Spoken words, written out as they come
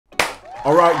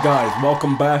Alright guys,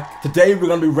 welcome back. Today we're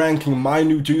going to be ranking my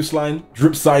new juice line,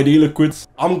 Dripside e-liquids.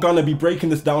 I'm going to be breaking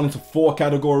this down into 4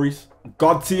 categories.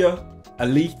 God tier,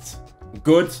 elite,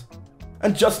 good,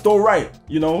 and just alright.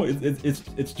 You know,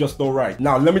 it's just alright.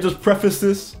 Now let me just preface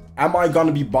this. Am I going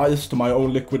to be biased to my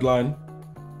own liquid line?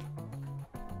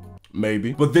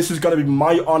 Maybe. But this is going to be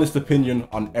my honest opinion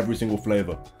on every single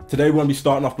flavor. Today we're going to be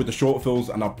starting off with the short fills,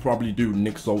 and I'll probably do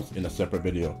Nick Salts in a separate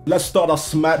video. Let's start our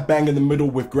smack bang in the middle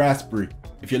with Raspberry.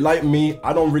 If you're like me,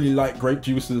 I don't really like grape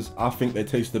juices. I think they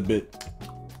taste a bit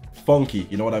funky,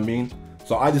 you know what I mean?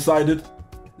 So I decided,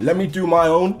 let me do my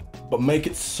own, but make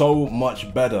it so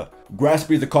much better.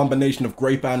 Raspberry is a combination of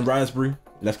grape and raspberry.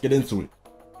 Let's get into it.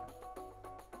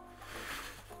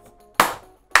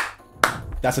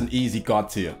 That's an easy God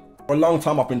tier. For a long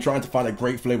time, I've been trying to find a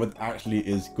grape flavor that actually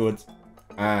is good,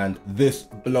 and this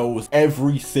blows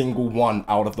every single one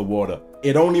out of the water.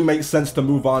 It only makes sense to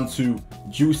move on to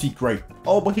juicy grape.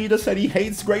 Oh, but he just said he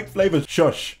hates grape flavors.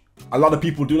 Shush. A lot of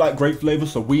people do like grape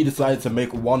flavors, so we decided to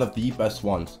make one of the best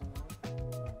ones.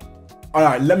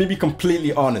 Alright, let me be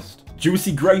completely honest.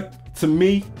 Juicy grape, to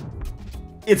me,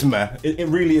 it's meh. It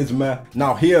really is meh.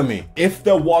 Now hear me. If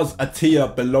there was a tier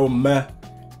below meh,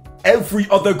 every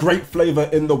other grape flavor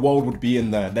in the world would be in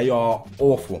there. They are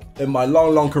awful. In my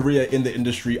long career in the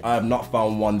industry, I have not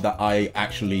found one that I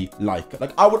actually like.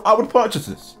 Like, I would purchase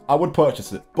this. I would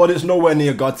purchase it. But it's nowhere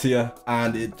near God tier,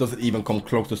 and it doesn't even come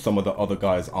close to some of the other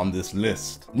guys on this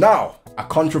list. Now, a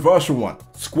controversial one.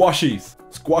 Squashies.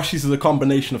 Squashies is a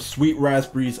combination of sweet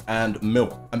raspberries and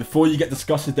milk. And before you get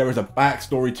disgusted, there is a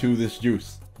backstory to this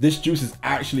juice. This juice is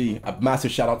actually a massive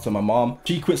shout out to my mom.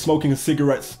 She quit smoking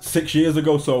cigarettes 6 years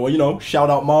ago, so, you know, shout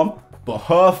out mom. But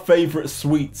her favorite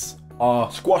sweets are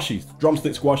squashies,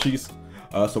 drumstick squashies.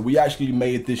 So we actually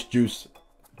made this juice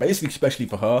basically especially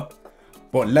for her.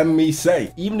 But let me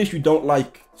say, even if you don't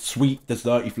like sweet,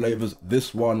 desserty flavors,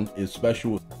 this one is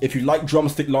special. If you like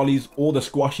drumstick lollies or the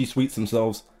squashy sweets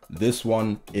themselves, this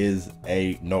one is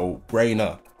a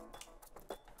no-brainer.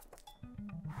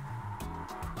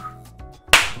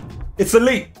 It's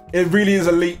elite. It really is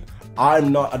elite.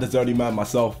 I'm not a desserty man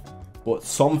myself, but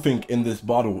something in this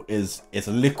bottle is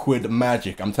liquid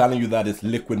magic. I'm telling you that it's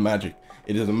liquid magic.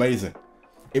 It is amazing.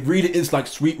 It really is like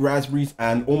sweet raspberries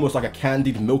and almost like a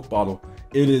candied milk bottle.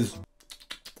 It is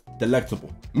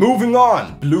delectable. Moving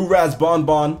on, Blue Raz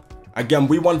Bonbon. Again,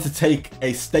 we wanted to take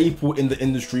a staple in the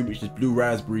industry, which is blue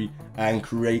raspberry, and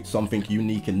create something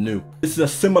unique and new. This is a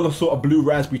similar sort of blue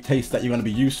raspberry taste that you're going to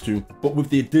be used to, but with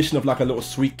the addition of like a little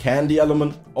sweet candy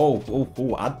element. Oh,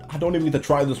 I don't even need to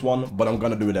try this one, but I'm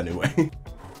going to do it anyway.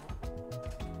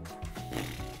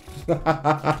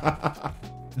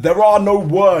 There are no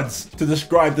words to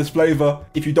describe this flavor.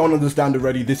 If you don't understand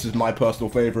already, this is my personal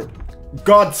favorite.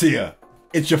 God tier.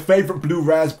 It's your favorite blue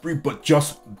raspberry, but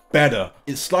just better.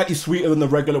 It's slightly sweeter than the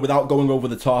regular without going over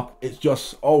the top. It's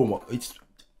just, oh, it's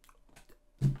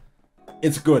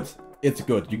good. It's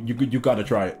good. You gotta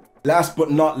try it. Last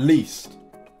but not least,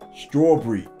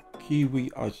 strawberry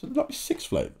kiwi ice. Like 6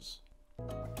 flavors.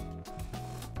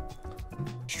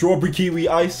 Strawberry kiwi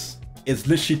ice. It's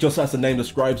literally just as the name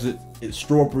describes it. It's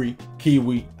strawberry,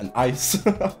 kiwi, and ice.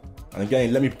 And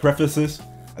again, let me preface this.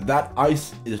 That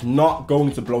ice is not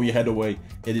going to blow your head away.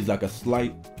 It is like a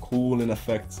slight cooling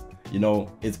effect. You know,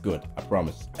 it's good, I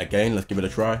promise. Again, let's give it a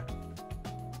try.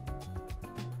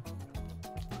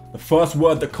 The first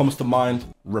word that comes to mind,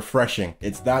 refreshing.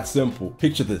 It's that simple.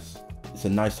 Picture this. It's a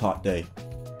nice hot day.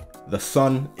 The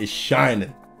sun is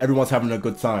shining. Everyone's having a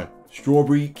good time.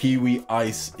 Strawberry kiwi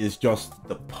ice is just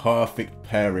the perfect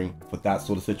pairing for that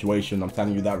sort of situation. I'm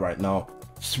telling you that right now.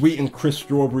 Sweet and crisp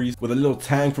strawberries with a little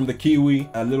tang from the kiwi,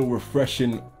 a little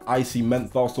refreshing icy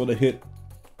menthol sort of hit.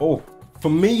 Oh, for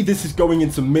me, this is going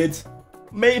into mid,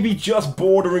 maybe just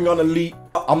bordering on elite.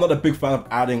 I'm not a big fan of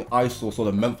adding ice or sort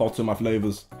of menthol to my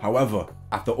flavors. However,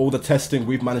 after all the testing,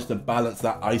 we've managed to balance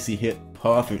that icy hit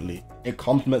perfectly. It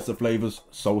complements the flavors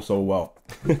so well.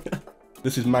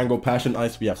 This is mango passion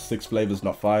ice. We have 6 flavors,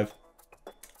 not 5.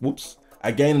 Whoops.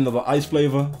 Again, another ice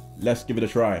flavor. Let's give it a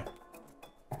try.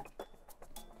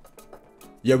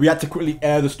 Yeah, we had to quickly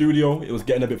air the studio. It was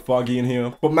getting a bit foggy in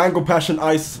here. But mango passion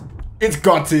ice, it's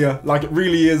God tier. Like, it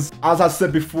really is. As I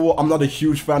said before, I'm not a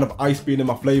huge fan of ice being in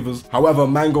my flavors. However,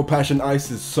 mango passion ice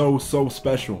is so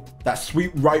special. That sweet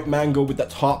ripe mango with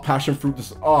that tart passion fruit,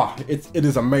 it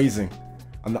is amazing.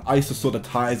 And the ice just sort of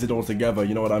ties it all together,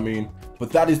 you know what I mean?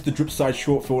 But that is the Dripside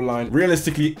short fill line.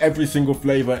 Realistically, every single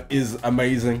flavor is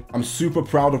amazing. I'm super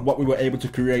proud of what we were able to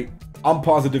create. I'm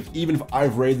positive even if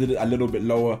I've rated it a little bit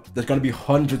lower, there's going to be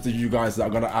hundreds of you guys that are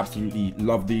going to absolutely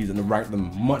love these and rank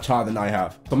them much higher than I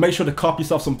have. So make sure to cop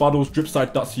yourself some bottles,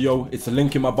 dripside.co. It's a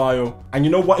link in my bio. And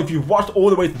you know what? If you've watched all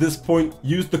the way to this point,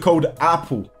 use the code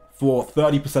APPLE for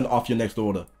 30% off your next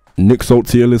order. Nick Salt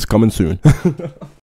tier list coming soon.